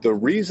The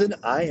reason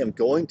I am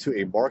going to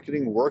a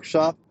marketing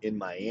workshop in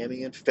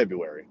Miami in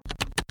February.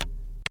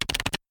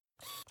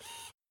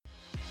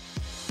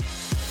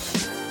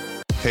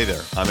 Hey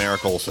there, I'm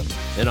Eric Olson.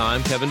 And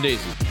I'm Kevin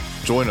Daisy.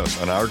 Join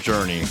us on our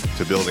journey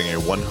to building a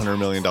 $100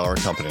 million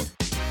company.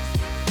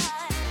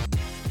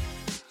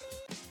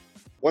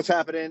 What's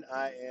happening?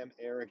 I am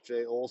Eric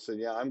J. Olson.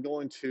 Yeah, I'm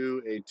going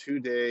to a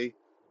 2-day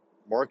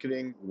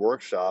marketing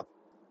workshop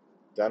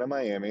down in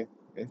Miami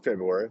in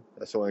February.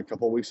 That's only a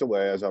couple of weeks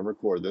away as I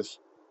record this.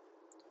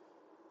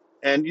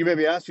 And you may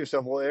be asking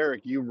yourself, well,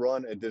 Eric, you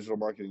run a digital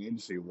marketing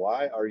agency.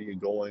 Why are you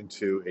going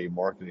to a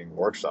marketing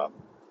workshop?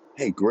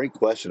 Hey, great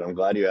question. I'm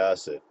glad you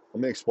asked it.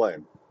 Let me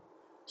explain.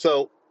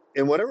 So,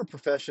 in whatever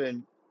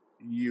profession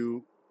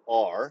you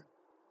are,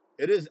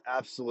 it is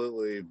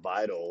absolutely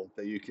vital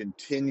that you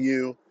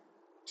continue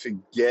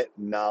to get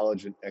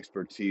knowledge and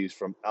expertise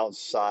from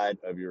outside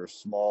of your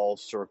small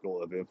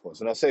circle of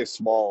influence. And I say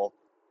small,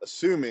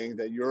 assuming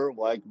that you're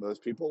like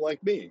most people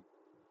like me.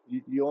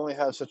 You only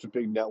have such a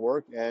big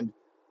network. And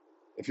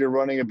if you're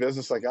running a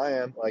business like I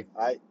am,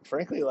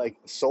 frankly,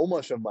 so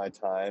much of my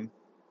time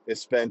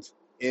is spent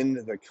in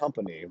the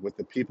company with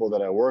the people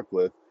that I work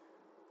with.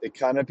 It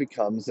kind of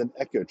becomes an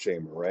echo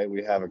chamber, right?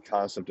 We have a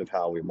concept of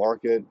how we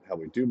market, how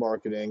we do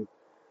marketing,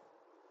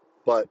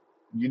 but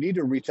you need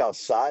to reach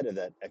outside of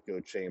that echo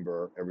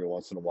chamber every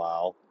once in a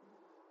while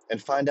and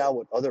find out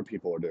what other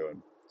people are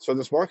doing. So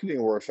this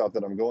marketing workshop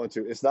that I'm going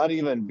to, it's not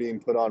even being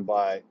put on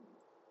by,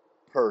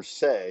 per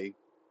se,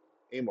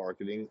 a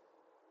marketing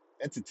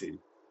entity.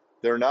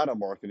 They're not a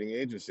marketing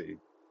agency.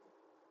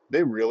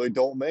 They really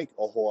don't make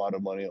a whole lot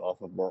of money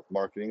off of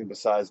marketing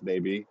besides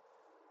maybe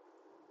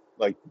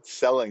like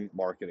selling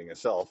marketing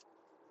itself,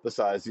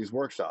 besides these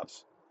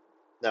workshops.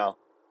 Now,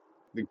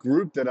 the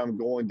group that I'm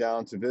going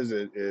down to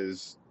visit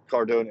is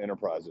Cardone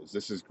Enterprises.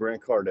 This is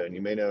Grant Cardone.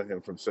 You may know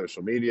him from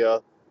social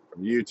media,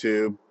 from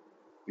YouTube.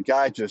 The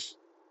guy just,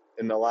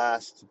 in the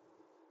last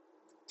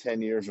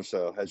 10 years or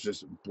so, has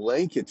just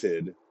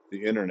blanketed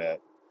the internet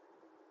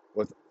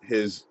with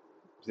his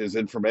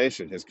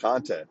information, his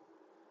content.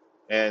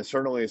 And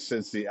certainly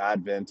since the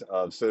advent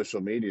of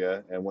social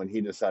media and when he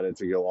decided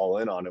to go all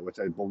in on it, which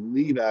I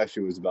believe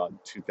actually was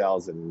about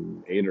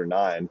 2008 or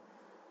 9,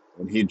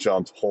 when he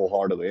jumped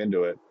wholeheartedly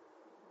into it,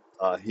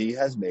 he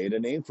has made a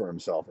name for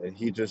himself, and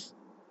he just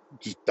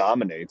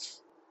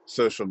dominates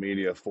social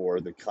media for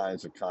the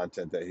kinds of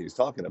content that he's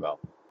talking about.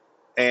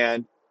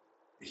 And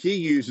he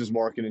uses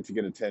marketing to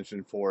get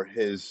attention for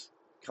his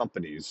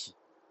companies,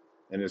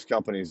 and his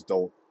companies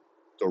don't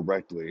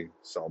directly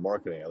sell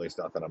marketing, at least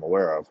not that I'm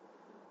aware of.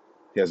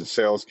 He has a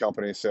sales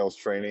company, sales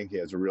training. He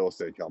has a real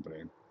estate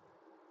company.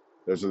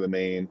 Those are the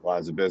main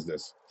lines of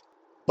business.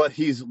 But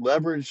he's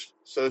leveraged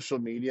social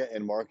media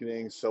and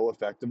marketing so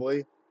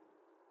effectively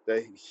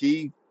that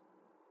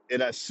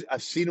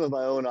I've seen it with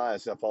my own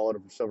eyes. I've followed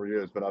him for several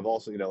years, but I've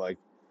also,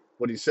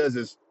 what he says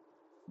is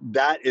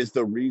that is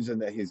the reason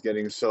that he's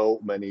getting so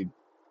many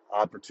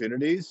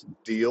opportunities,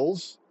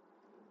 deals,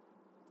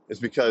 is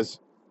because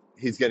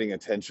he's getting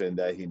attention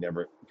that he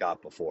never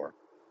got before.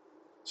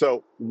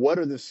 So what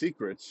are the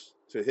secrets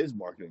to his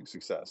marketing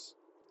success?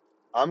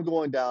 I'm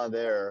going down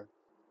there.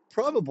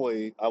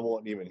 Probably I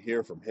won't even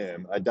hear from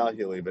him. I doubt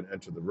he'll even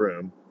enter the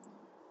room,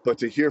 but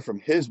to hear from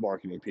his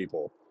marketing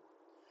people.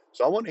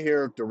 So I want to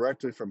hear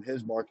directly from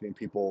his marketing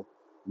people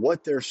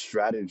what their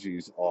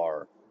strategies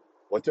are,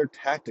 what their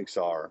tactics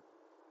are.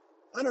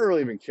 I don't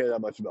really even care that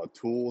much about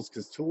tools,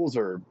 because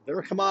they're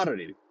a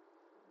commodity.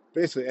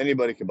 Basically,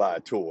 anybody can buy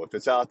a tool. If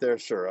it's out there,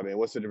 sure. I mean,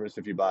 what's the difference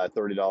if you buy a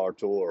 $30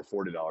 tool or a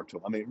 $40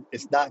 tool? I mean,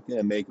 it's not going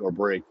to make or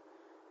break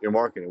your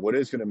marketing. What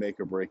is going to make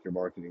or break your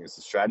marketing is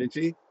the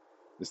strategy,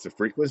 it's the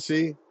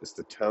frequency, it's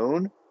the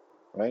tone,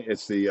 right?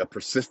 It's the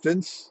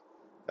persistence.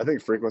 I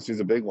think frequency is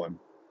a big one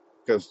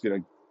because,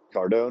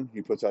 Cardone,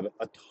 he puts out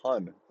a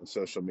ton of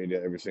social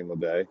media every single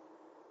day.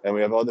 And we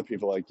have other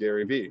people like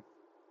Gary Vee.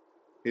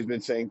 He's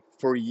been saying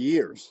for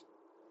years,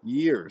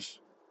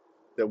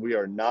 that we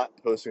are not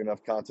posting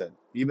enough content.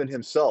 Even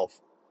himself,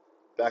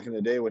 back in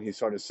the day when he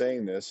started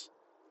saying this,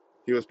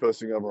 he was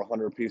posting over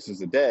 100 pieces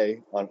a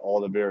day on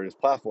all the various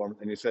platforms,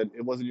 and he said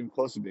it wasn't even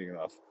close to being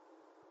enough.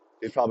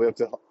 He's probably up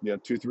to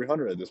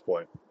 200-300 at this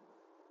point.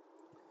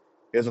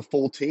 He has a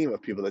full team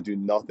of people that do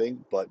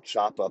nothing but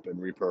chop up and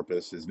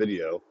repurpose his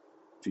video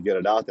to get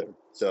it out there.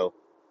 So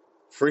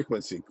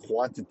frequency,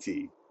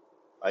 quantity,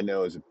 I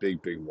know is a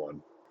big, big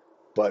one.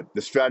 But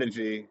the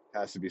strategy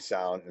has to be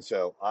sound. And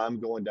so I'm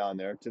going down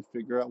there to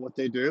figure out what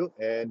they do,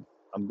 and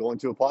I'm going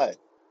to apply it.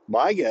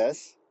 My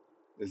guess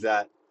is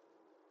that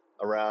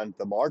around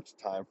the March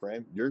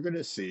timeframe, you're going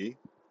to see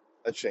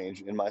a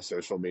change in my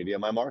social media,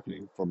 my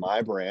marketing for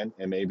my brand,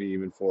 and maybe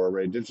even for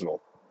Array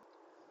Digital.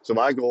 So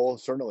my goal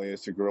certainly is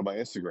to grow my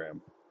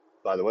Instagram.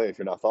 By the way, if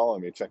you're not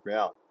following me, check me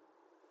out.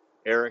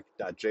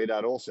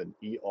 Eric.j.olson,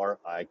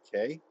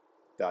 ERIK.J.OLSON.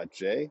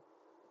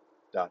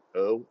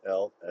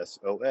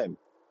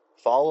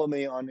 Follow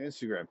me on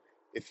Instagram.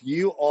 If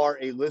you are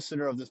a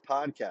listener of this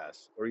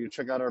podcast, or you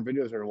check out our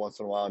videos every once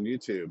in a while on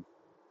YouTube,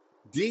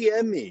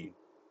 DM me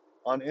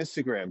on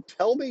Instagram.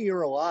 Tell me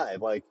you're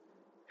alive.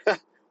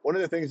 One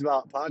of the things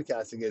about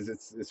podcasting is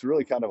it's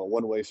really kind of a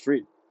one-way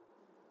street.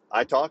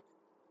 I talk,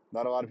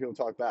 not a lot of people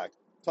talk back.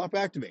 Talk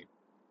back to me,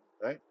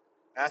 right?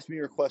 Ask me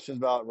your questions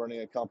about running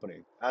a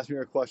company. Ask me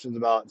your questions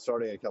about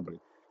starting a company.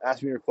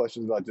 Ask me your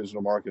questions about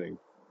digital marketing.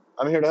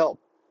 I'm here to help.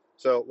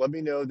 So let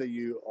me know that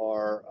you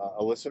are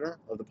a listener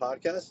of the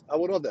podcast. I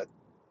would love that.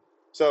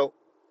 So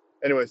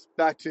anyways,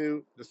 back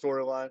to the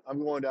storyline. I'm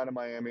going down to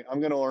Miami. I'm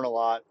going to learn a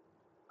lot.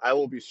 I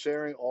will be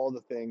sharing all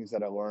the things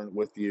that I learned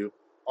with you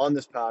on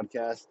this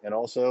podcast and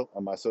also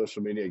on my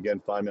social media.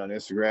 Again, find me on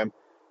Instagram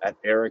at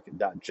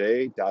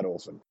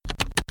eric.j.olson.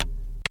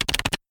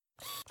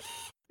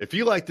 If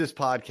you like this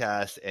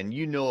podcast and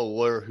you know a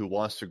lawyer who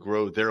wants to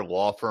grow their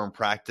law firm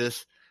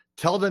practice,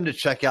 tell them to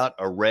check out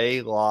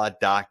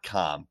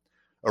ArrayLaw.com.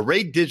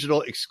 Array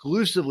Digital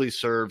exclusively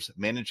serves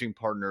managing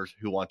partners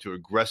who want to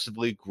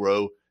aggressively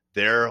grow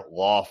their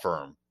law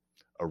firm.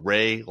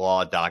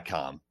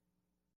 ArrayLaw.com.